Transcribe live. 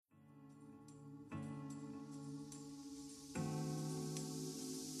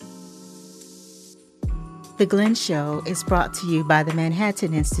The Glenn Show is brought to you by the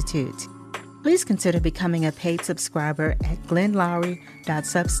Manhattan Institute. Please consider becoming a paid subscriber at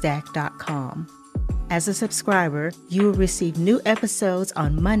glennlowry.substack.com. As a subscriber, you will receive new episodes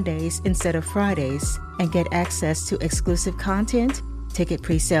on Mondays instead of Fridays and get access to exclusive content, ticket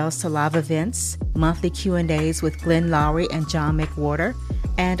pre-sales to live events, monthly Q&As with Glenn Lowry and John McWhorter,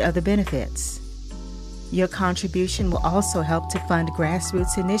 and other benefits. Your contribution will also help to fund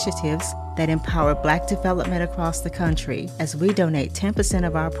grassroots initiatives that empower Black development across the country as we donate 10%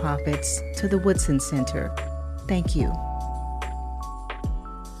 of our profits to the Woodson Center. Thank you.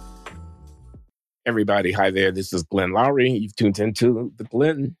 Everybody, hi there. This is Glenn Lowry. You've tuned into The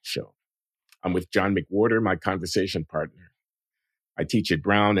Glenn Show. I'm with John McWhorter, my conversation partner. I teach at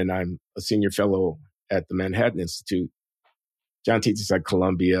Brown, and I'm a senior fellow at the Manhattan Institute. John teaches at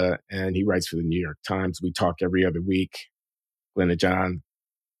Columbia, and he writes for the New York Times. We talk every other week. Glenn and John.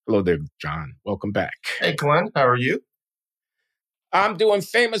 Hello there, John. Welcome back. Hey, Glenn. How are you? I'm doing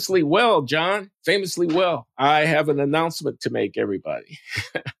famously well, John. Famously well. I have an announcement to make, everybody.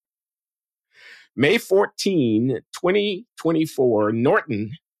 May 14, 2024,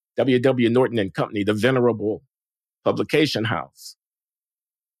 Norton, W.W. Norton and Company, the venerable publication house,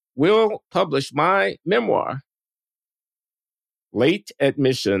 will publish my memoir, Late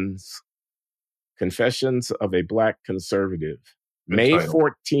Admissions, Confessions of a Black Conservative. Good May title.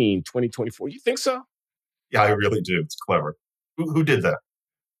 14, 2024. You think so? Yeah, I really do. It's clever. Who did that?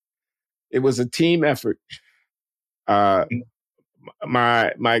 It was a team effort. My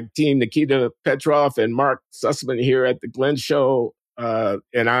team, Nikita Petrov and Mark Sussman here at the Glenn Show,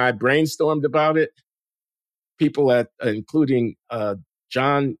 and I brainstormed about it. People including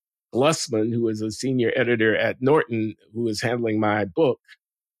John Glussman, who is a senior editor at Norton, who is handling my book.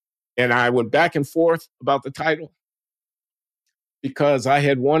 And I went back and forth about the title because I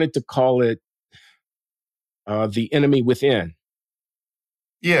had wanted to call it The Enemy Within.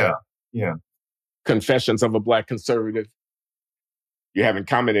 Yeah. Confessions of a Black Conservative. You haven't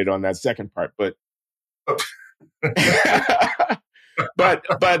commented on that second part, but but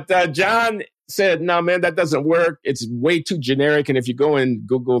John said, no, man, that doesn't work. It's way too generic. And if you go and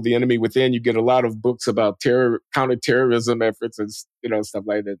Google The Enemy Within, you get a lot of books about counterterrorism efforts and stuff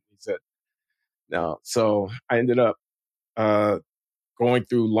like that. He said, no. So I ended up going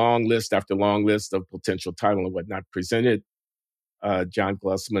through long list after long list of potential title and whatnot, presented John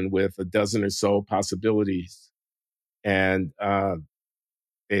Glussman with a dozen or so possibilities. And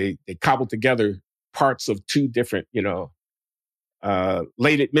they cobbled together parts of two different,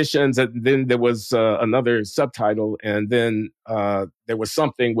 late admissions, and then there was another subtitle, and then there was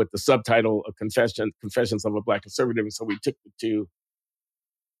something with the subtitle of Confessions of a Black Conservative, and so we took the two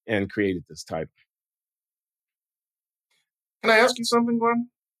and created this title. Can I ask you something, Glenn?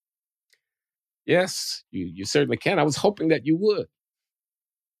 Yes, you certainly can. I was hoping that you would.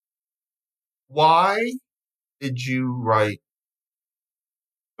 Why did you write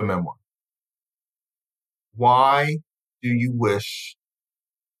the memoir? Why do you wish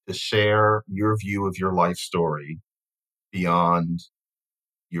to share your view of your life story beyond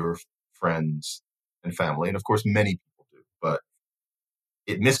your friends and family? And of course, many people do, but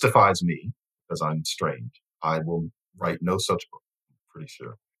it mystifies me because I'm strange. I will write no such book, I'm pretty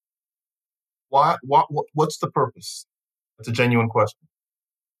sure. What's the purpose? That's a genuine question.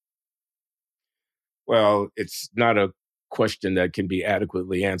 Well, it's not a question that can be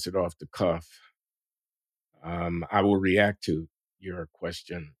adequately answered off the cuff. I will react to your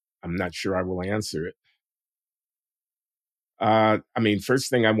question. I'm not sure I will answer it. First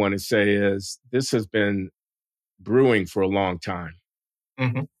thing I want to say is this has been brewing for a long time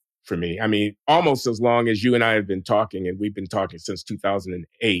for me. Almost as long as you and I have been talking, and we've been talking since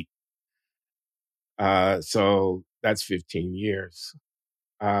 2008. So that's 15 years.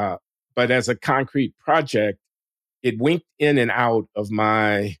 But as a concrete project, it winked in and out of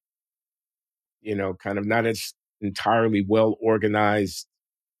my, kind of not as entirely well-organized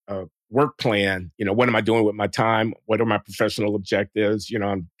work plan. What am I doing with my time? What are my professional objectives?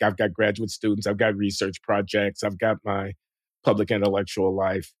 I've got graduate students, I've got research projects, I've got my public intellectual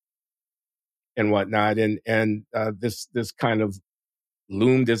life and whatnot. And this kind of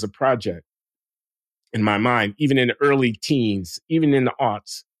loomed as a project in my mind, even in the early teens, even in the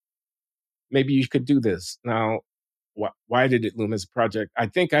aughts. Maybe you could do this. Now, why did it loom as a project? I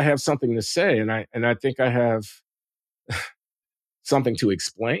think I have something to say, and I think I have something to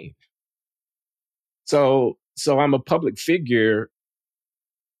explain. So I'm a public figure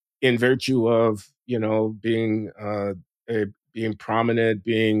in virtue of, being prominent,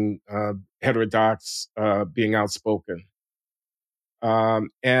 being heterodox, being outspoken. And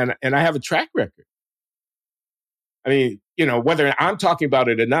I have a track record I mean, whether I'm talking about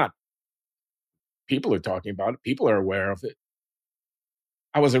it or not, people are talking about it. People are aware of it.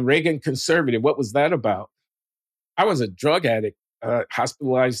 I was a Reagan conservative. What was that about? I was a drug addict,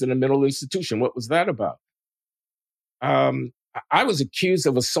 hospitalized in a mental institution. What was that about? I was accused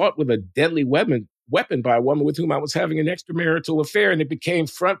of assault with a deadly weapon by a woman with whom I was having an extramarital affair, and it became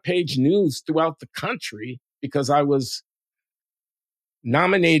front page news throughout the country because I was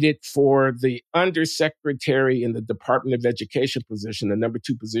nominated for the undersecretary in the Department of Education position, the number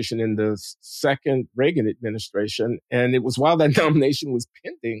 2 position in the second Reagan administration. And it was while that nomination was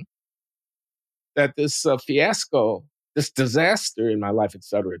pending that this fiasco, this disaster in my life, et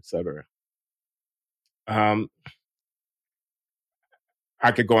cetera, et cetera.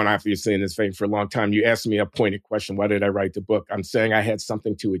 I could go on obviously in this vein for a long time. You asked me a pointed question. Why did I write the book? I'm saying I had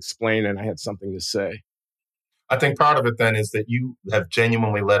something to explain and I had something to say. I think part of it then is that you have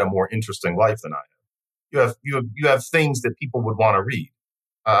genuinely led a more interesting life than I have. You have things that people would want to read.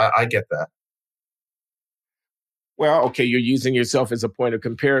 I get that. Well, okay, you're using yourself as a point of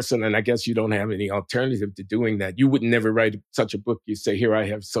comparison, and I guess you don't have any alternative to doing that. You would never write such a book. You say, here I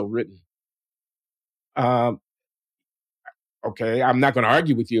have so written. Okay, I'm not going to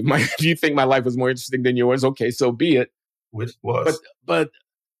argue with you. If you think my life was more interesting than yours, okay, so be it. Which was. But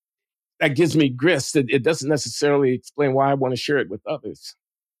that gives me grist. It doesn't necessarily explain why I want to share it with others.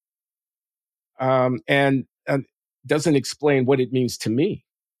 And doesn't explain what it means to me.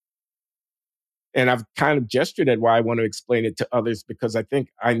 And I've kind of gestured at why I want to explain it to others, because I think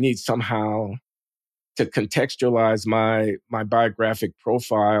I need somehow to contextualize my biographic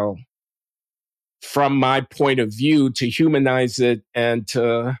profile from my point of view, to humanize it and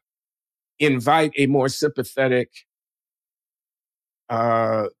to invite a more sympathetic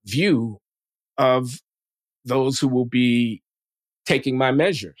view of those who will be taking my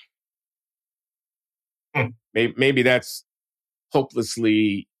measure. Maybe that's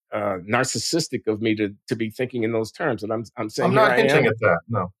hopelessly narcissistic of me to be thinking in those terms. And I'm saying I'm not hinting at that.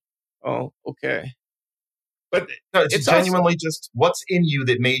 No. Oh, okay. But no, it's genuinely also just what's in you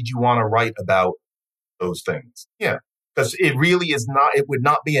that made you want to write about those things. Yeah. Because it really is not, it would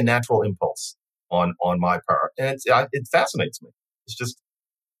not be a natural impulse on my part. And it fascinates me. It's just,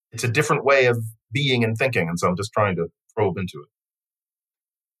 it's a different way of being and thinking. And so I'm just trying to probe into it.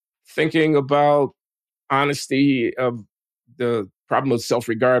 Thinking about honesty, of the problem of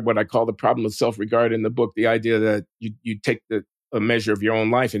self-regard, what I call the problem of self-regard in the book, the idea that you take a measure of your own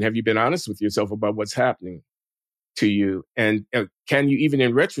life, and have you been honest with yourself about what's happening to you? And can you, even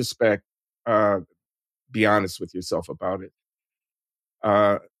in retrospect, be honest with yourself about it?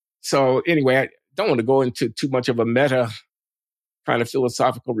 So anyway, I don't want to go into too much of a meta kind of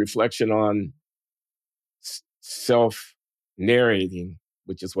philosophical reflection on self-narrating,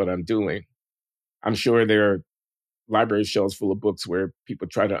 which is what I'm doing. I'm sure there are library shelves full of books where people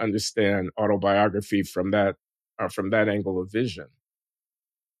try to understand autobiography from that angle of vision.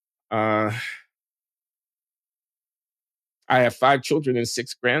 I have 5 children and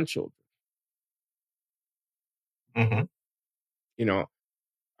 6 grandchildren. Mm-hmm.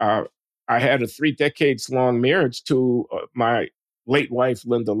 I had a 3 decades long marriage to my late wife,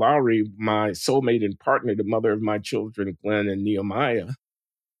 Linda Lowry, my soulmate and partner, the mother of my children, Glenn and Nehemiah,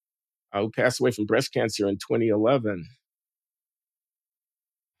 who passed away from breast cancer in 2011.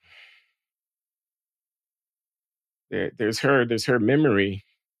 There's her memory.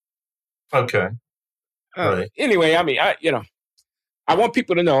 Okay. Right. Anyway, I mean, I want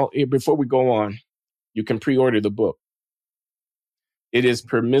people to know, before we go on, you can pre-order the book. It is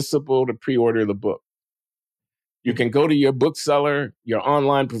permissible to pre-order the book. You can go to your bookseller, your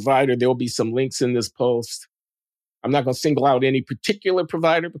online provider. There will be some links in this post. I'm not going to single out any particular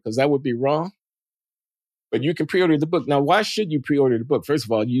provider because that would be wrong. But you can pre-order the book. Now, why should you pre-order the book? First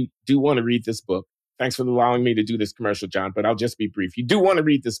of all, you do want to read this book. Thanks for allowing me to do this commercial, John, but I'll just be brief. You do want to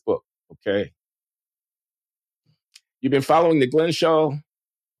read this book, okay? You've been following The Glenn Show.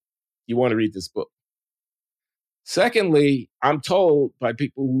 You want to read this book. Secondly, I'm told by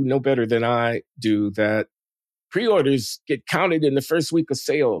people who know better than I do that pre-orders get counted in the first week of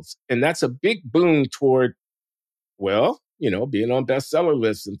sales. And that's a big boon toward, being on bestseller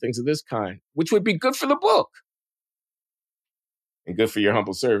lists and things of this kind, which would be good for the book and good for your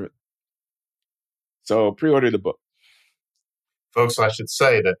humble servant. So pre-order the book. Folks, I should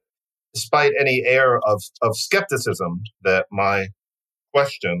say that despite any air of skepticism that my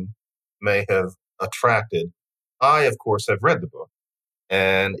question may have attracted, I, of course, have read the book.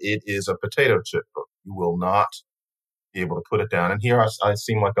 And it is a potato chip book. You will not be able to put it down. And here I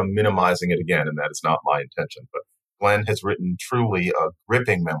seem like I'm minimizing it again, and that is not my intention. But Glenn has written truly a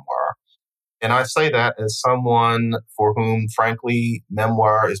gripping memoir. And I say that as someone for whom, frankly,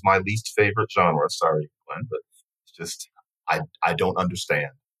 memoir is my least favorite genre. Sorry, Glenn, but it's just, I don't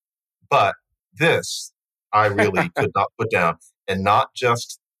understand. But this, I really could not put down. And not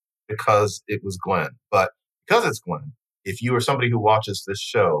just because it was Glenn, but because it's Glenn. If you are somebody who watches this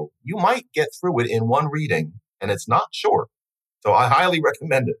show, you might get through it in one reading, and it's not short. So I highly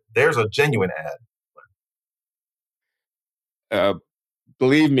recommend it. There's a genuine ad.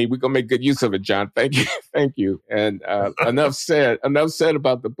 Believe me, we're gonna make good use of it, John. Thank you, thank you. And enough said. Enough said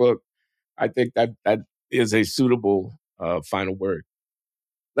about the book. I think that is a suitable final word.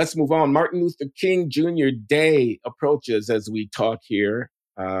 Let's move on. Martin Luther King Jr. Day approaches as we talk here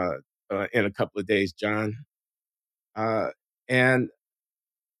in a couple of days, John. And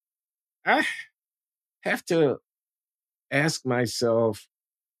I have to ask myself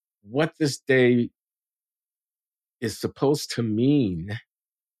what this day is supposed to mean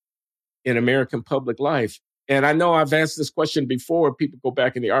in American public life. And I know I've asked this question before. People go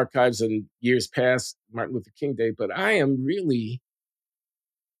back in the archives and years past Martin Luther King Day, but I am really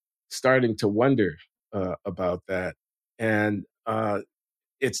starting to wonder about that. And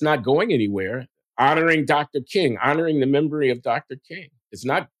it's not going anywhere. Honoring Dr. King, honoring the memory of Dr. King. It's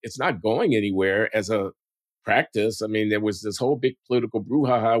not going anywhere as a practice. I mean, there was this whole big political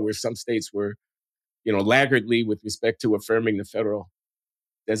brouhaha where some states were, laggardly with respect to affirming the federal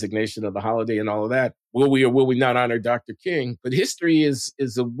designation of the holiday and all of that. Will we or will we not honor Dr. King? But history is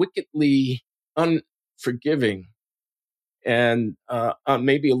a wickedly unforgiving and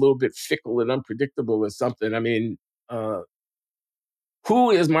maybe a little bit fickle and unpredictable or something. I mean,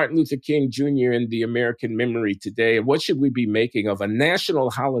 who is Martin Luther King Jr. in the American memory today? And what should we be making of a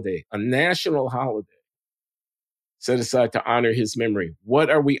national holiday set aside to honor his memory? What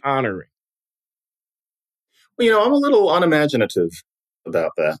are we honoring? Well, I'm a little unimaginative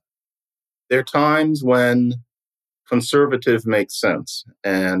about that. There are times when conservative makes sense.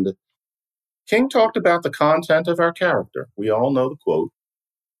 And King talked about the content of our character. We all know the quote.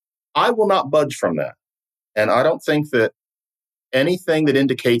 I will not budge from that. And I don't think that anything that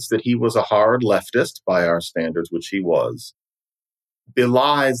indicates that he was a hard leftist by our standards, which he was,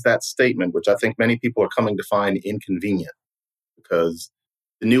 belies that statement, which I think many people are coming to find inconvenient, because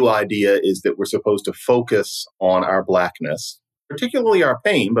the new idea is that we're supposed to focus on our blackness, particularly our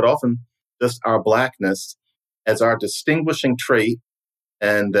pain, but often just our blackness as our distinguishing trait,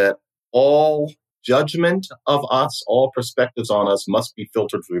 and that all judgment of us, all perspectives on us must be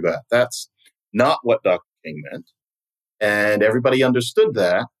filtered through that. That's not what Dr. King meant. And everybody understood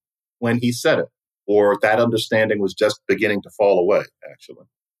that when he said it, or that understanding was just beginning to fall away, actually.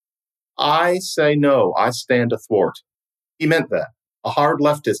 I say no, I stand athwart. He meant that. A hard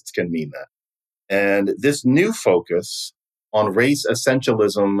leftist can mean that. And this new focus on race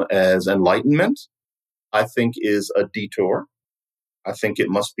essentialism as enlightenment, I think is a detour. I think it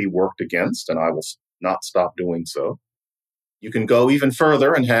must be worked against, and I will not stop doing so. You can go even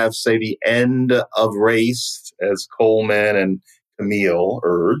further and have, say, the end of race, as Coleman and Camille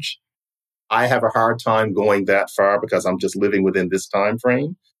urge. I have a hard time going that far because I'm just living within this time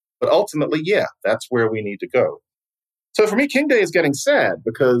frame. But ultimately, yeah, that's where we need to go. So for me, King Day is getting sad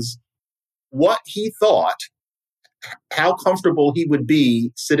because what he thought, how comfortable he would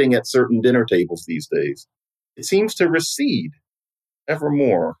be sitting at certain dinner tables these days, it seems to recede ever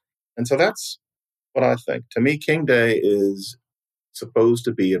more. And so that's what I think. To me, King Day is supposed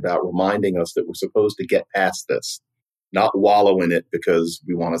to be about reminding us that we're supposed to get past this, not wallow in it because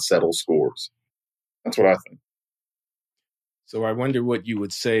we want to settle scores. That's what I think. So I wonder what you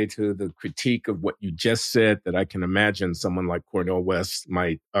would say to the critique of what you just said that I can imagine someone like Cornel West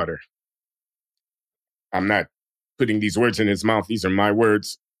might utter. I'm not putting these words in his mouth. These are my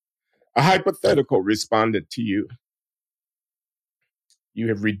words. A hypothetical respondent to you. You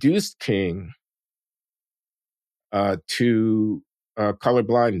have reduced King to color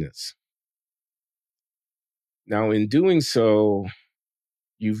blindness. Now, in doing so,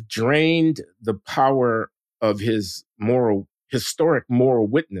 you've drained the power of his historic moral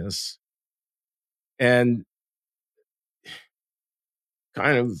witness and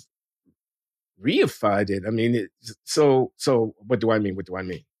kind of reified it. I mean, so what do I mean? What do I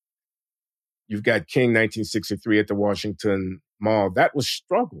mean? You've got King 1963 at the Washington Mall. That was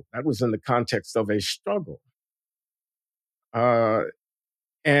struggle. That was in the context of a struggle.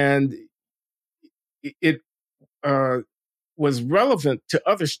 And it was relevant to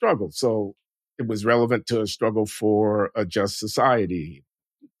other struggles. So it was relevant to a struggle for a just society,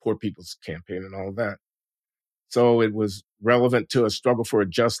 Poor People's Campaign and all of that. So it was relevant to a struggle for a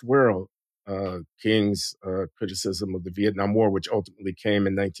just world. King's criticism of the Vietnam War, which ultimately came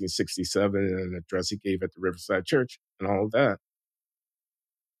in 1967 in an address he gave at the Riverside Church and all of that.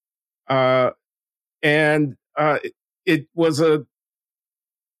 It was a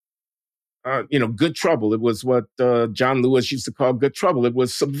good trouble. It was what John Lewis used to call good trouble. It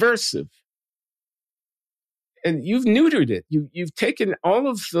was subversive. And you've neutered it. You've taken all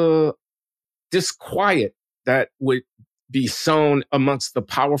of the disquiet that would be sown amongst the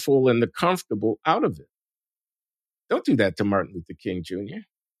powerful and the comfortable out of it. Don't do that to Martin Luther King Jr.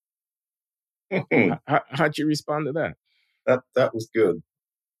 How'd you respond to that? That was good.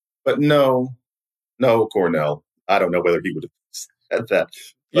 But no, Cornell. I don't know whether he would have said that.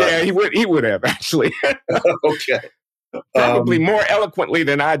 Yeah, he would have, actually. Okay. Probably more eloquently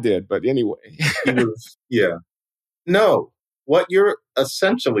than I did, but anyway. Yeah. No, what you're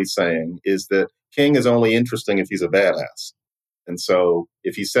essentially saying is that King is only interesting if he's a badass. And so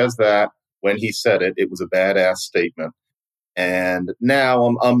if he says that, when he said it, it was a badass statement. And now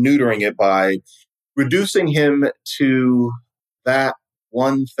I'm neutering it by reducing him to that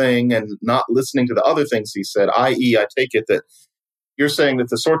one thing and not listening to the other things he said, i.e., I take it that you're saying that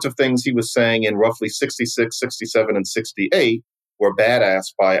the sorts of things he was saying in roughly 66, 67, and 68 were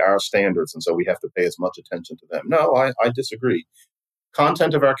badass by our standards, and so we have to pay as much attention to them. No, I disagree.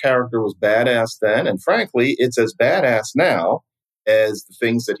 Content of our character was badass then, and frankly, it's as badass now as the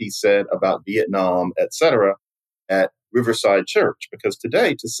things that he said about Vietnam, etc., at Riverside Church. Because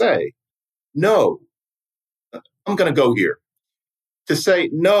today, to say, no, I'm going to go here. To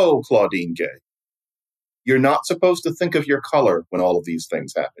say, no, Claudine Gay, you're not supposed to think of your color when all of these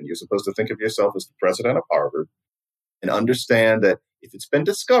things happen. You're supposed to think of yourself as the president of Harvard and understand that if it's been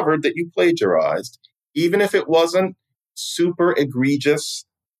discovered that you plagiarized, even if it wasn't super egregious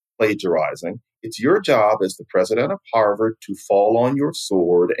plagiarizing, it's your job as the president of Harvard to fall on your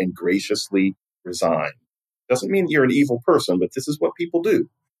sword and graciously resign. Doesn't mean you're an evil person, but this is what people do.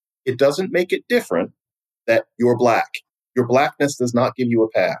 It doesn't make it different that you're black. Your blackness does not give you a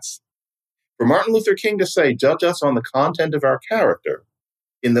pass. For Martin Luther King to say, judge us on the content of our character,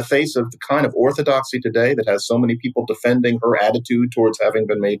 in the face of the kind of orthodoxy today that has so many people defending her attitude towards having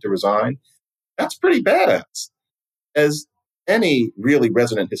been made to resign, that's pretty badass, as any really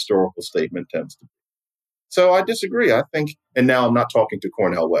resonant historical statement tends to be. So I disagree. I think, and now I'm not talking to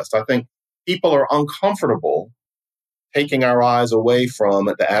Cornel West, I think people are uncomfortable taking our eyes away from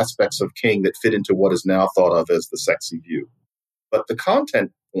the aspects of King that fit into what is now thought of as the sexy view. But the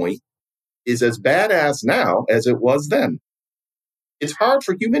content point is as badass now as it was then. It's hard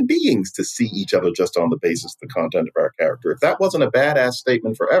for human beings to see each other just on the basis of the content of our character. If that wasn't a badass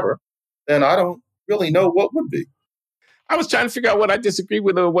statement forever, then I don't really know what would be. I was trying to figure out what I disagree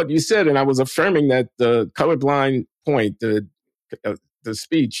with what you said, and I was affirming that the colorblind point, the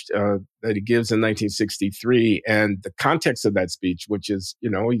speech that he gives in 1963, and the context of that speech, which is,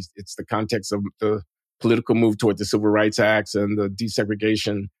 it's the context of the political move toward the Civil Rights Acts and the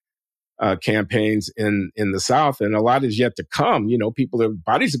desegregation campaigns in the South, and a lot is yet to come. Their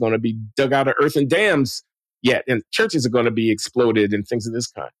bodies are going to be dug out of earthen dams yet, and churches are going to be exploded and things of this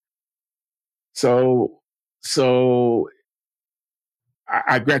kind. So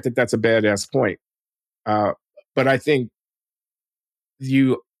I grant that that's a badass point, but I think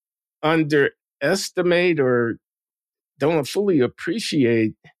you underestimate or don't fully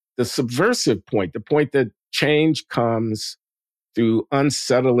appreciate the subversive point, the point that change comes through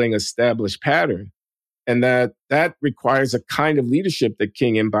unsettling established pattern. And that requires a kind of leadership that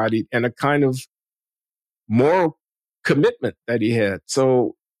King embodied and a kind of moral commitment that he had.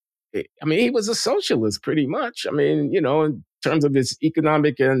 So, he was a socialist pretty much. In terms of his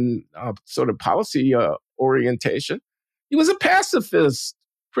economic and sort of policy orientation, he was a pacifist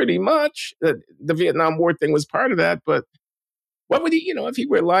pretty much. The Vietnam War thing was part of that. But what would he, if he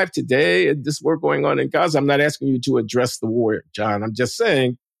were alive today and this war going on in Gaza? I'm not asking you to address the war, John. I'm just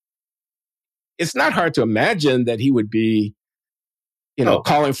saying, it's not hard to imagine that he would be,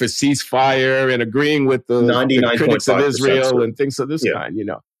 calling for ceasefire and agreeing with the critics of Israel and things of this kind,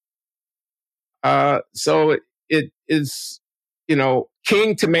 So it is,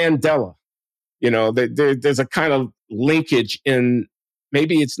 King to Mandela. There's a kind of linkage in,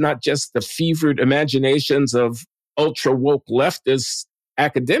 maybe it's not just the fevered imaginations of ultra woke leftist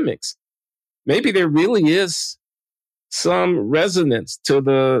academics. Maybe there really is some resonance to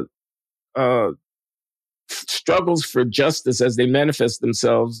the struggles for justice as they manifest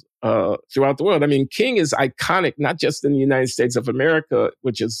themselves throughout the world. King is iconic, not just in the United States of America,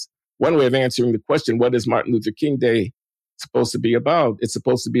 which is one way of answering the question, what is Martin Luther King Day supposed to be about? It's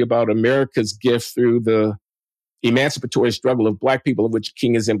supposed to be about America's gift through the emancipatory struggle of Black people, of which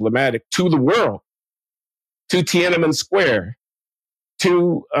King is emblematic, to the world, to Tiananmen Square,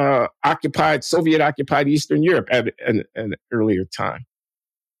 to Soviet-occupied Eastern Europe at an earlier time.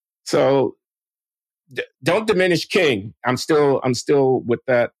 So don't diminish King. I'm still with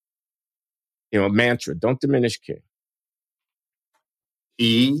that, mantra. Don't diminish King.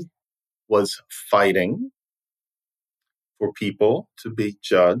 He was fighting for people to be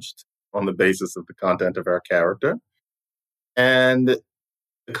judged on the basis of the content of our character and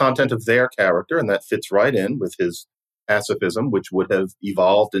the content of their character, and that fits right in with his pacifism, which would have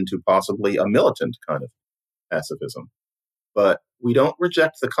evolved into possibly a militant kind of pacifism. But we don't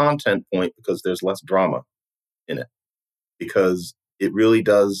reject the content point because there's less drama in it, because it really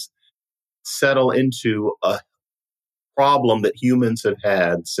does settle into a problem that humans have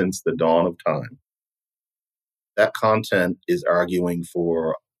had since the dawn of time. That content is arguing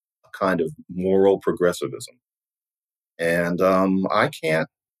for a kind of moral progressivism. And I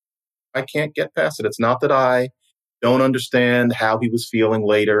can't get past it. It's not that I don't understand how he was feeling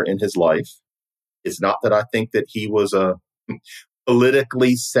later in his life. It's not that I think that he was a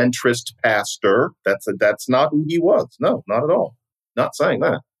politically centrist pastor. That's not who he was. No, not at all. Not saying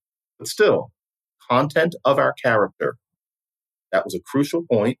that. But still, content of our character. That was a crucial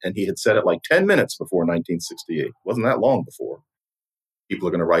point, and he had said it like 10 minutes before 1968. It wasn't that long before. People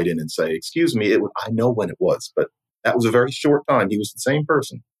are going to write in and say, excuse me, I know when it was, but that was a very short time. He was the same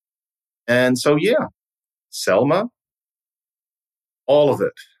person. And so, yeah, Selma, all of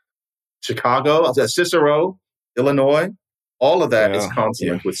it. Chicago, Cicero, Illinois, all of that is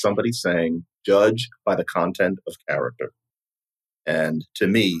consonant with somebody saying, judge by the content of character. And to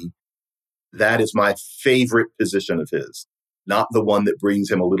me, that is my favorite position of his, not the one that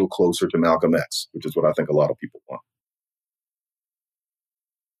brings him a little closer to Malcolm X, which is what I think a lot of people want.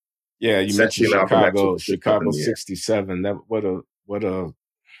 Yeah, you mentioned Chicago 67. That what a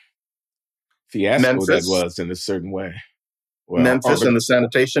fiasco Memphis, that was in a certain way. Well, Memphis and the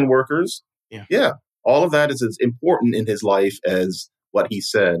sanitation workers. Yeah. All of that is as important in his life as what he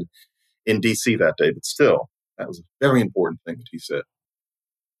said in D.C. that day. But still, that was a very important thing that he said.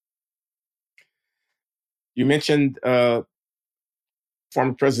 You mentioned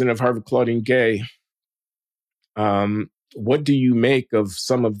former president of Harvard, Claudine Gay. What do you make of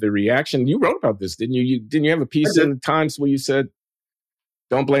some of the reaction? You wrote about this, didn't you? Didn't you have a piece in the Times where you said,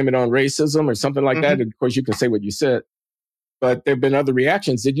 don't blame it on racism or something like that? And of course, you can say what you said. But there have been other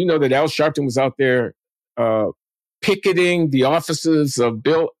reactions. Did you know that Al Sharpton was out there picketing the offices of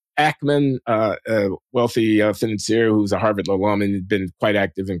Bill Ackman, a wealthy financier who's a Harvard alum and had been quite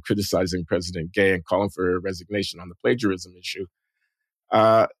active in criticizing President Gay and calling for a resignation on the plagiarism issue?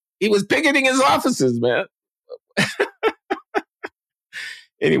 He was picketing his offices, man.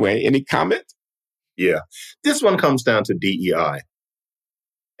 Anyway, any comment? Yeah. This one comes down to DEI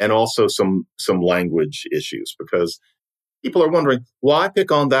and also some language issues, because people are wondering, why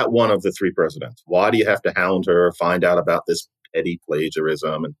pick on that one of the three presidents? Why do you have to hound her, find out about this petty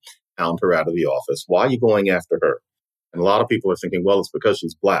plagiarism and hound her out of the office? Why are you going after her? And a lot of people are thinking, well, it's because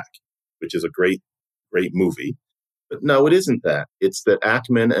she's Black, which is a great, great movie. But no, it isn't that. It's that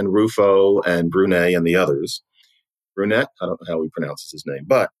Ackman and Rufo and Brunet and the others, Brunet, I don't know how he pronounces his name,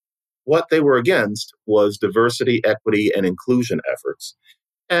 but what they were against was diversity, equity, and inclusion efforts.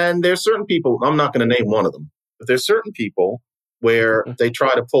 And there's certain people, I'm not going to name one of them, but there's certain people where they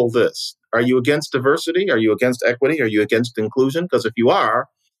try to pull this. Are you against diversity? Are you against equity? Are you against inclusion? Because if you are,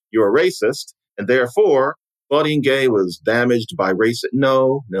 you're a racist. And therefore, Claudine Gay was damaged by racism.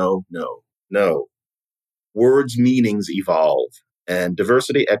 No. Words' meanings evolve. And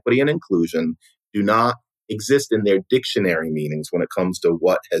diversity, equity, and inclusion do not exist in their dictionary meanings when it comes to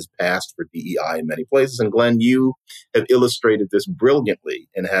what has passed for DEI in many places. And Glenn, you have illustrated this brilliantly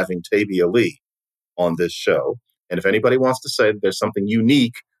in having Tabia Lee on this show. And if anybody wants to say that there's something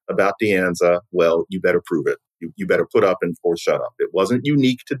unique about De Anza, well, you better prove it. You better put up and or shut up. It wasn't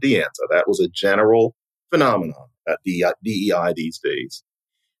unique to De Anza. That was a general phenomenon at DEI these days.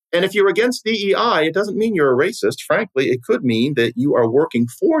 And if you're against DEI, it doesn't mean you're a racist. Frankly, it could mean that you are working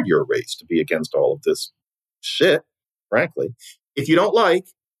for your race to be against all of this shit, frankly. If you don't like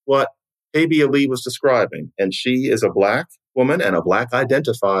what Tabia Lee was describing, and she is a Black woman and a Black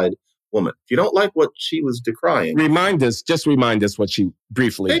identified woman, if you don't like what she was decrying, remind us what she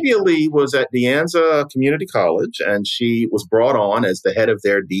briefly. Tabia Lee was at De Anza Community College, and she was brought on as the head of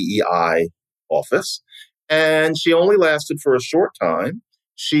their DEI office. And she only lasted for a short time.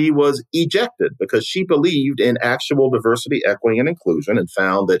 She was ejected because she believed in actual diversity, equity, and inclusion, and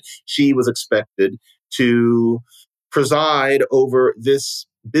found that she was expected to preside over this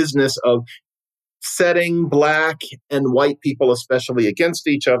business of setting black and white people, especially against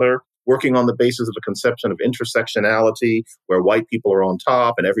each other, working on the basis of a conception of intersectionality, where white people are on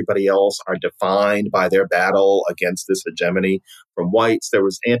top and everybody else are defined by their battle against this hegemony from whites. There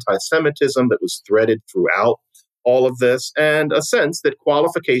was anti-Semitism that was threaded throughout all of this, and a sense that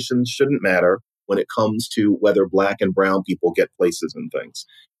qualifications shouldn't matter when it comes to whether black and brown people get places and things.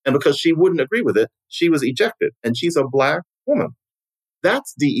 And because she wouldn't agree with it, she was ejected. And she's a black woman.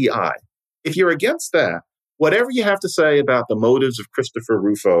 That's DEI. If you're against that, whatever you have to say about the motives of Christopher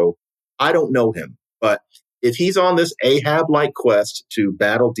Rufo, I don't know him. But if he's on this Ahab-like quest to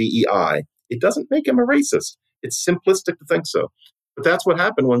battle DEI, it doesn't make him a racist. It's simplistic to think so. But that's what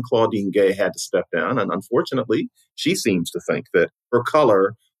happened when Claudine Gay had to step down. And unfortunately, she seems to think that her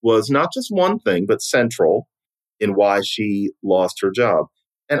color was not just one thing, but central in why she lost her job.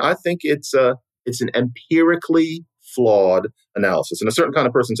 And I think it's an empirically flawed analysis. And a certain kind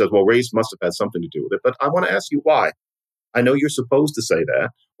of person says, well, race must have had something to do with it. But I want to ask you why. I know you're supposed to say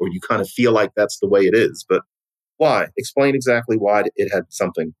that, or you kind of feel like that's the way it is. But why? Explain exactly why it had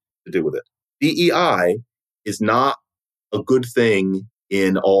something to do with it. DEI is not a good thing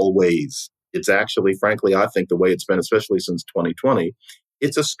in all ways. It's actually, frankly, I think the way it's been, especially since 2020,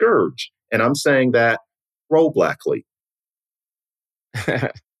 it's a scourge. And I'm saying that pro-blackly.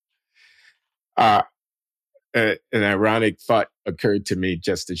 An ironic thought occurred to me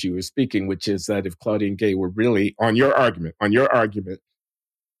just as you were speaking, which is that if Claudine Gay were really, on your argument,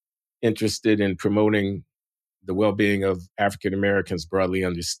 interested in promoting the well-being of African Americans broadly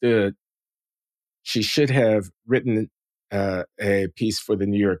understood, she should have written a piece for the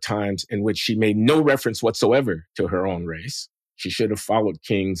New York Times in which she made no reference whatsoever to her own race. She should have followed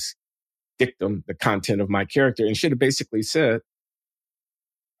King's dictum, the content of my character, and should have basically said,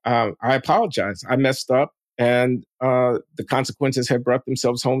 I apologize. I messed up. And the consequences have brought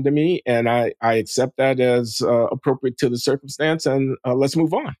themselves home to me. And I accept that as appropriate to the circumstance. And let's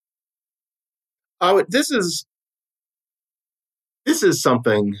move on. This is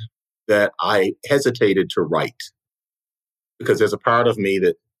something that I hesitated to write because there's a part of me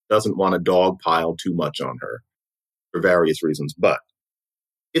that doesn't want to dogpile too much on her for various reasons. But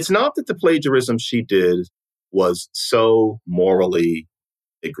it's not that the plagiarism she did was so morally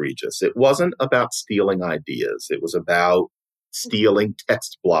egregious. It wasn't about stealing ideas. It was about stealing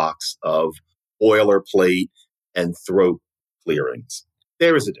text blocks of boilerplate and throat clearings.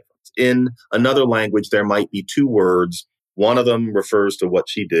 There is a difference. In another language, there might be two words. One of them refers to what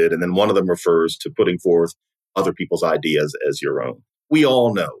she did, and then one of them refers to putting forth other people's ideas as your own. We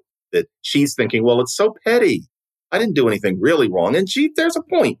all know that she's thinking, well, it's so petty. I didn't do anything really wrong. And there's a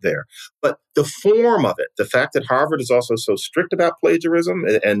point there. But the form of it, the fact that Harvard is also so strict about plagiarism,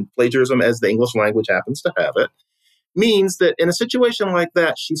 and plagiarism as the English language happens to have it, means that in a situation like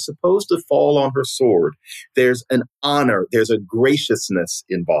that, she's supposed to fall on her sword. There's an honor, there's a graciousness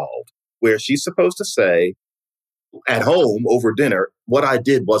involved, where she's supposed to say, at home over dinner, what I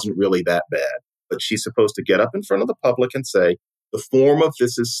did wasn't really that bad. But she's supposed to get up in front of the public and say, the form of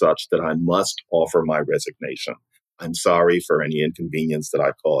this is such that I must offer my resignation. I'm sorry for any inconvenience that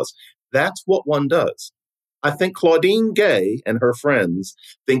I caused. That's what one does. I think Claudine Gay and her friends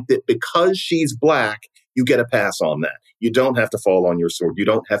think that because she's black, you get a pass on that. You don't have to fall on your sword. You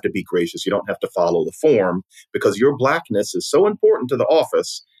don't have to be gracious. You don't have to follow the form because your blackness is so important to the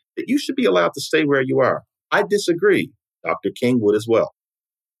office that you should be allowed to stay where you are. I disagree. Dr. King would as well.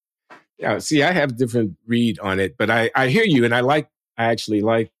 Yeah, see, I have a different read on it, but I hear you, and I actually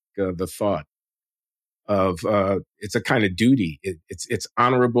like the thought of it's a kind of duty. It's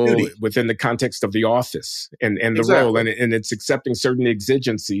honorable within the context of the office and the role, and it's accepting certain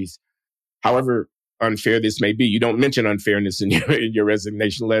exigencies, however unfair this may be. You don't mention unfairness in your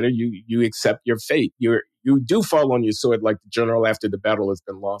resignation letter. You accept your fate. You do fall on your sword like the general after the battle has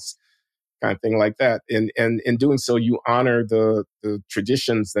been lost, kind of thing like that. And in doing so, you honor the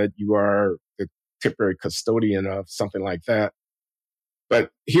traditions that you are the temporary custodian of, something like that.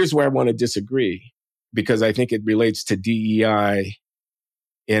 But here's where I want to disagree, because I think it relates to DEI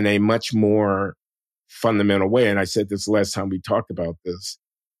in a much more fundamental way. And I said this last time we talked about this.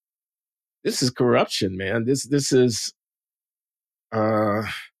 This is corruption, man. This is, well,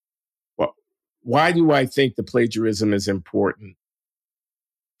 why do I think the plagiarism is important?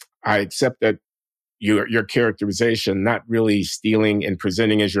 I accept that your characterization, not really stealing and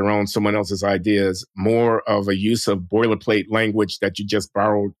presenting as your own someone else's ideas, more of a use of boilerplate language that you just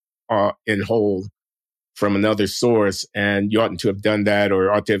borrowed in whole from another source, and you oughtn't to have done that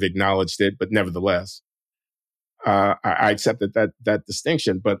or ought to have acknowledged it, but nevertheless, I accept that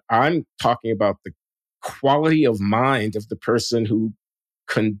distinction. But I'm talking about the quality of mind of the person who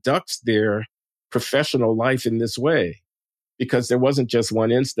conducts their professional life in this way, because there wasn't just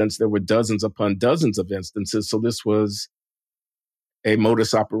one instance. There were dozens upon dozens of instances. So this was a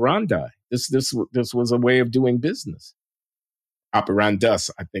modus operandi. This was a way of doing business. Operandus,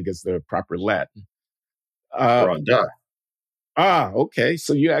 I think, is the proper Latin. Operandi. Okay.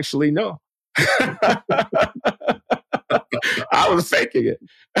 So you actually know. I was faking it.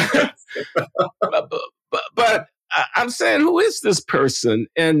 but I'm saying, who is this person?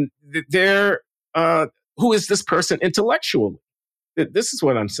 And who is this person intellectually? This is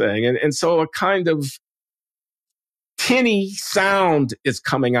what I'm saying. And so a kind of tinny sound is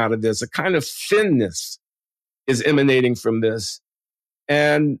coming out of this. A kind of thinness is emanating from this.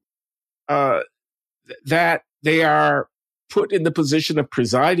 And that they are put in the position of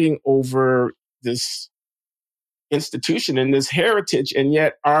presiding over this institution and this heritage, and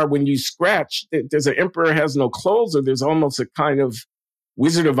yet when you scratch, there's an emperor has no clothes, or there's almost a kind of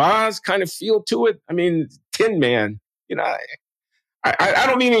Wizard of Oz kind of feel to it. I mean, Tin Man, I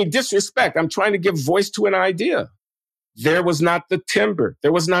don't mean any disrespect. I'm trying to give voice to an idea. There was not the timbre.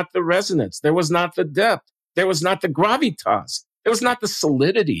 There was not the resonance. There was not the depth. There was not the gravitas. There was not the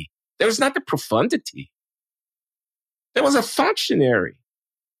solidity. There was not the profundity. There was a functionary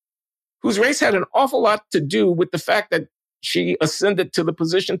whose race had an awful lot to do with the fact that she ascended to the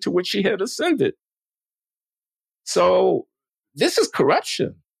position to which she had ascended. So this is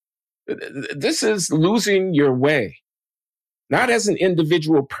corruption. This is losing your way, not as an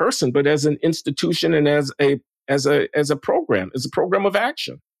individual person, but as an institution and as a program of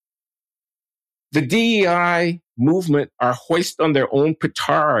action. The DEI movement are hoist on their own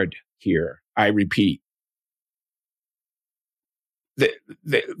petard here, I repeat.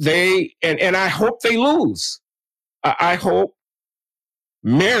 And I hope they lose. I hope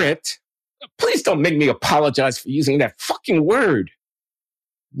merit. Please don't make me apologize for using that fucking word.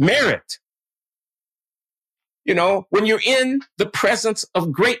 Merit. When you're in the presence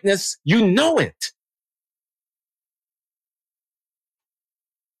of greatness, you know it.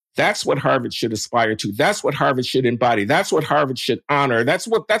 That's what Harvard should aspire to. That's what Harvard should embody. That's what Harvard should honor. That's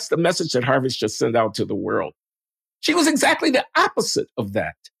the message that Harvard should send out to the world. She was exactly the opposite of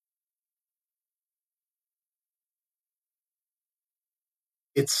that.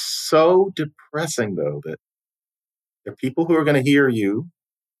 It's so depressing, though, that there are people who are going to hear you,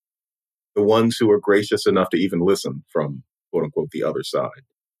 the ones who are gracious enough to even listen from, quote unquote, the other side.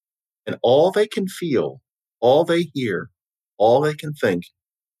 And all they can feel, all they hear, all they can think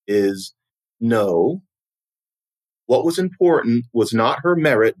is, no, what was important was not her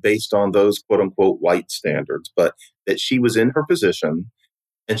merit based on those, quote unquote, white standards, but that she was in her position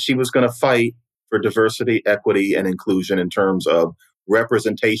and she was going to fight for diversity, equity, and inclusion in terms of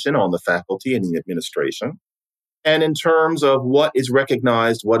representation on the faculty and the administration, and in terms of what is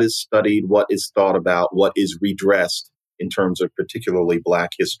recognized, what is studied, what is thought about, what is redressed in terms of particularly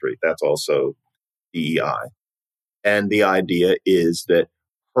Black history. That's also DEI. And the idea is that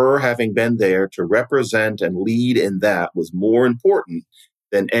her having been there to represent and lead in that was more important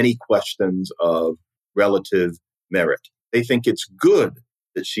than any questions of relative merit. They think it's good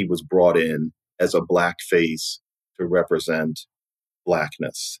that she was brought in as a Black face to represent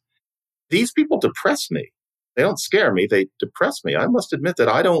Blackness. These people depress me. They don't scare me. They depress me. I must admit that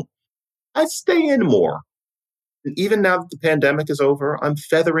I stay in more. And even now that the pandemic is over, I'm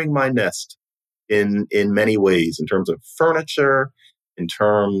feathering my nest in many ways, in terms of furniture, in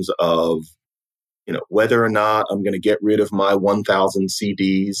terms of, whether or not I'm going to get rid of my 1,000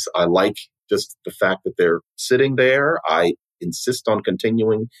 CDs. I like just the fact that they're sitting there. I insist on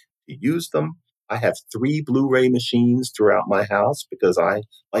continuing to use them. I have 3 Blu-ray machines throughout my house because I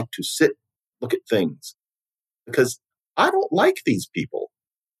like to look at things. Because I don't like these people.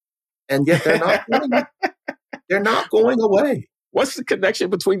 And yet they're not going away. What's the connection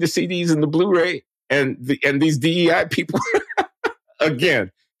between the CDs and the Blu-ray and these DEI people?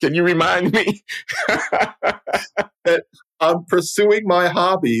 Again, can you remind me? That I'm pursuing my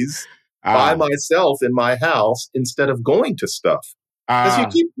hobbies by myself in my house instead of going to stuff. Because you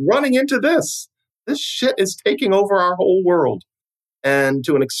keep running into this. This shit is taking over our whole world. And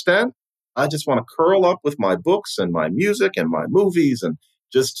to an extent, I just want to curl up with my books and my music and my movies and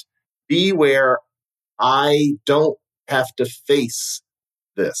just be where I don't have to face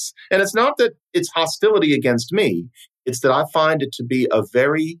this. And it's not that it's hostility against me. It's that I find it to be a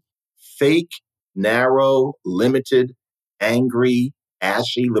very fake, narrow, limited, angry,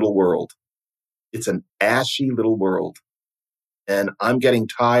 ashy little world. It's an ashy little world. And I'm getting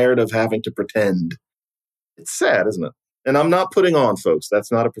tired of having to pretend. It's sad, isn't it? And I'm not putting on, folks.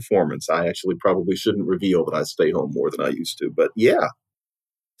 That's not a performance. I actually probably shouldn't reveal that I stay home more than I used to. But yeah,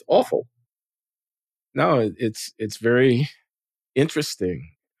 it's awful. no, it's very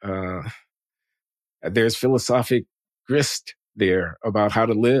interesting. There's philosophic grist there about how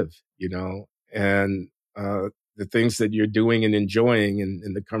to live, and the things that you're doing and enjoying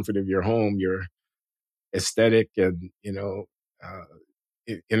in the comfort of your home, your aesthetic and,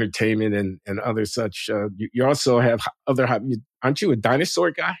 entertainment and other such. You also have other hobbies. Aren't you a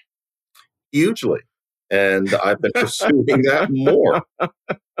dinosaur guy? Hugely. And I've been pursuing that more.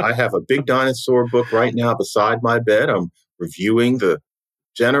 I have a big dinosaur book right now beside my bed. I'm reviewing the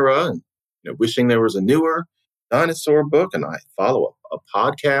genera and wishing there was a newer dinosaur book. And I follow a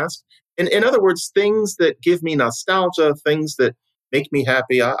podcast. In other words, things that give me nostalgia, things that make me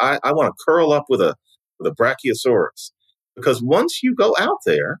happy. I want to curl up with a brachiosaurus, because once you go out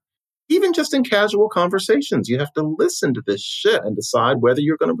there, even just in casual conversations, you have to listen to this shit and decide whether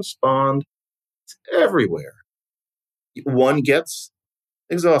you're going to respond. It's everywhere. One gets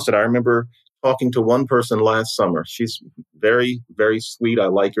exhausted. I remember talking to one person last summer. She's very, very sweet. I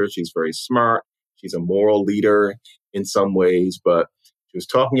like her. She's very smart. She's a moral leader in some ways, but she was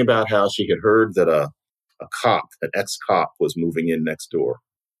talking about how she had heard that a cop, an ex-cop, was moving in next door.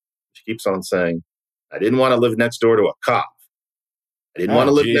 She keeps on saying, I didn't want to live next door to a cop. I didn't want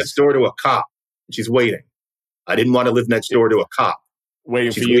to live next door to a cop. And she's waiting. I didn't want to live next door to a cop.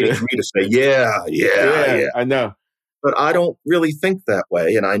 Waiting She's for you waiting for me to say, yeah. I know. But I don't really think that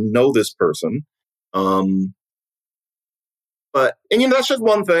way. And I know this person. And that's just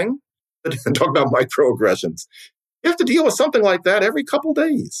one thing. Talk about microaggressions. You have to deal with something like that every couple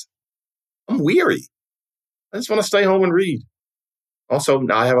days. I'm weary. I just want to stay home and read. Also,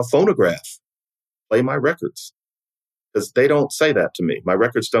 I have a phonograph. Play my records. Because they don't say that to me. My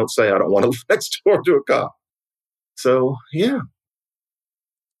records don't say I don't want to live next door to a cop. So, yeah.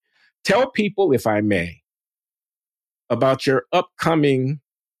 Tell people, if I may, about your upcoming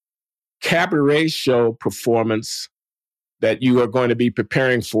cabaret show performance that you are going to be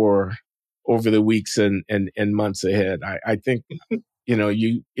preparing for over the weeks and months ahead. I think,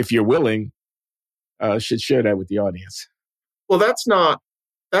 you, if you're willing, should share that with the audience. Well, that's not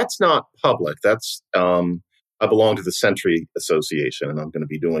public. That's I belong to the Century Association, and I'm going to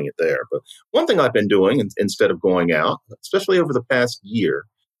be doing it there. But one thing I've been doing instead of going out, especially over the past year,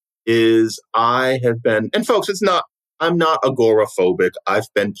 is I have been, and folks, I'm not agoraphobic. I've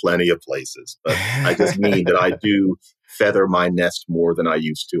been plenty of places, but I just mean that I do feather my nest more than I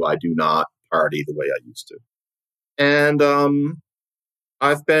used to. I do not party the way I used to. And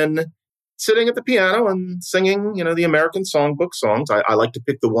I've been sitting at the piano and singing, the American songbook songs. I like to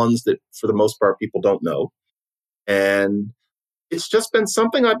pick the ones that, for the most part, people don't know. And it's just been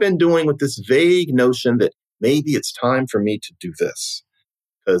something I've been doing with this vague notion that maybe it's time for me to do this,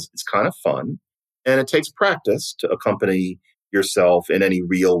 because it's kind of fun. And it takes practice to accompany yourself in any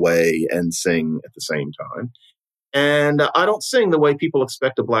real way and sing at the same time. And I don't sing the way people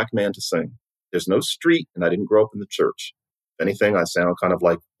expect a Black man to sing. There's no street, and I didn't grow up in the church. If anything, I sound kind of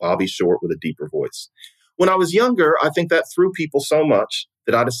like Bobby Short with a deeper voice. When I was younger, I think that threw people so much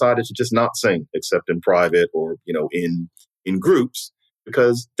that I decided to just not sing except in private or, in groups,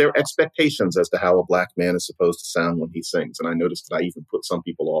 because there are expectations as to how a Black man is supposed to sound when he sings. And I noticed that I even put some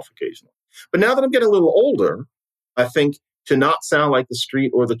people off occasionally. But now that I'm getting a little older, I think to not sound like the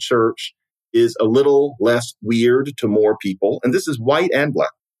street or the church is a little less weird to more people. And this is white and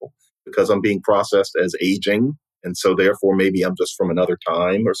Black people, because I'm being processed as aging. And so therefore, maybe I'm just from another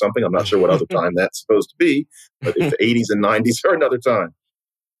time or something. I'm not sure what other time that's supposed to be, but if the 80s and 90s are another time.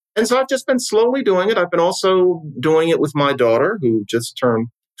 And so I've just been slowly doing it. I've been also doing it with my daughter, who just turned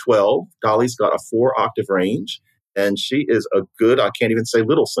 12. Dolly's got a 4-octave range, and she is a good, I can't even say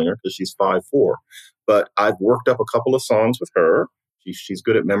little singer because she's 5'4". But I've worked up a couple of songs with her. She's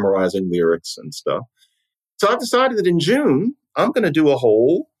good at memorizing lyrics and stuff. So I've decided that in June, I'm going to do a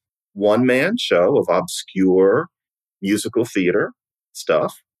whole one-man show of obscure musical theater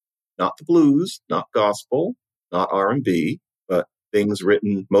stuff. Not the blues, not gospel, not R&B, but things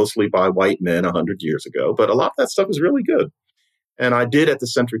written mostly by white men 100 years ago. But a lot of that stuff is really good. And I did at the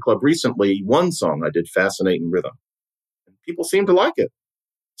Century Club recently one song I did, Fascinating Rhythm. And people seem to like it.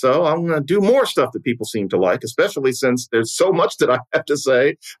 So I'm going to do more stuff that people seem to like, especially since there's so much that I have to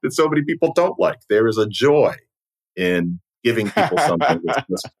say that so many people don't like. There is a joy in giving people something that's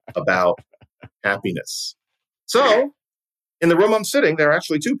just about happiness. So in the room I'm sitting, there are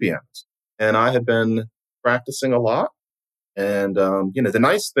actually 2 pianos. And I have been practicing a lot. And, the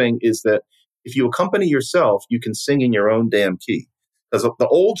nice thing is that if you accompany yourself, you can sing in your own damn key. Because the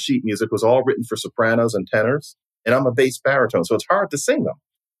old sheet music was all written for sopranos and tenors, and I'm a bass baritone, so it's hard to sing them.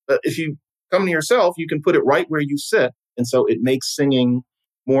 But if you come to yourself, you can put it right where you sit. And so it makes singing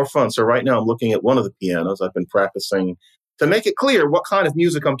more fun. So right now I'm looking at one of the pianos. I've been practicing to make it clear what kind of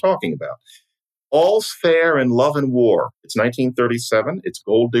music I'm talking about. All's Fair in Love and War. It's 1937. It's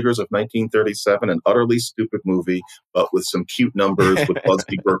Gold Diggers of 1937, an utterly stupid movie, but with some cute numbers with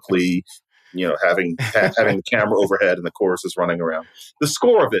Busby Berkeley, having the camera overhead and the chorus is running around. The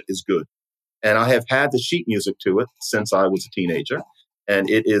score of it is good. And I have had the sheet music to it since I was a teenager. And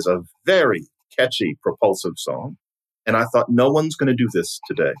it is a very catchy, propulsive song. And I thought, no one's going to do this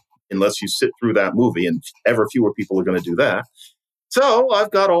today unless you sit through that movie, and ever fewer people are going to do that. So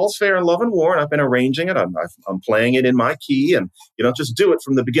I've got All's Fair in Love and War, and I've been arranging it. I'm playing it in my key, and you don't just do it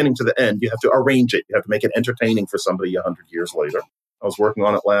from the beginning to the end. You have to arrange it. You have to make it entertaining for somebody 100 years later. I was working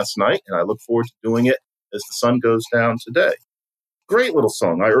on it last night, and I look forward to doing it as the sun goes down today. Great little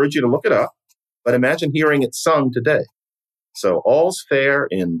song. I urge you to look it up, but imagine hearing it sung today. So All's Fair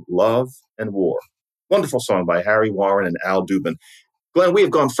in Love and War. Wonderful song by Harry Warren and Al Dubin. Glenn, we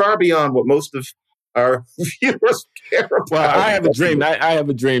have gone far beyond what most of our viewers care about. Well, I have a dream. I have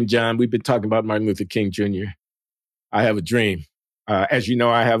a dream, John. We've been talking about Martin Luther King Jr. I have a dream. As you know,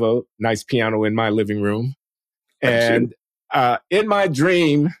 I have a nice piano in my living room. And in my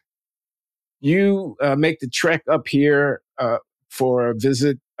dream, you make the trek up here for a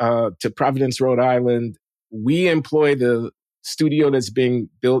visit to Providence, Rhode Island. We employ the studio that's being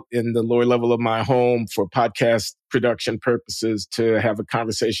built in the lower level of my home for podcast production purposes to have a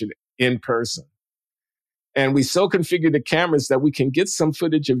conversation in person. And we so configure the cameras that we can get some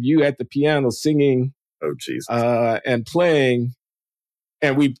footage of you at the piano singing and playing.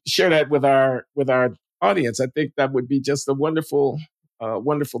 And we share that with our audience. I think that would be just a wonderful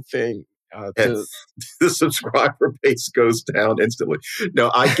thing. The subscriber base goes down instantly. No,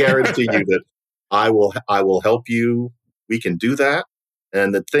 I guarantee you that I will help you. We can do that.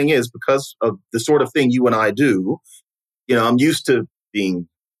 And the thing is, because of the sort of thing you and I do, I'm used to being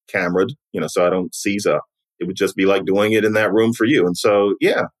cameraed, so I don't seize up. It would just be like doing it in that room for you. And so,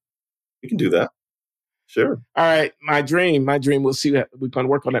 yeah, we can do that. Sure. All right. My dream, we'll see. We're going to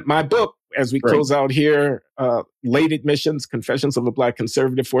work on it. My book, as we close out here, Late Admissions, Confessions of a Black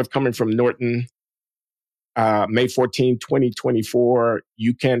Conservative, forthcoming from Norton, May 14, 2024.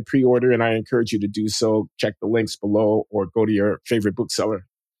 You can pre-order, and I encourage you to do so. Check the links below or go to your favorite bookseller.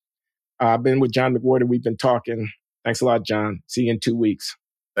 I've been with John McWhorter. We've been talking. Thanks a lot, John. See you in 2 weeks.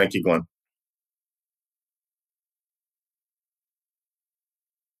 Thank you, Glenn.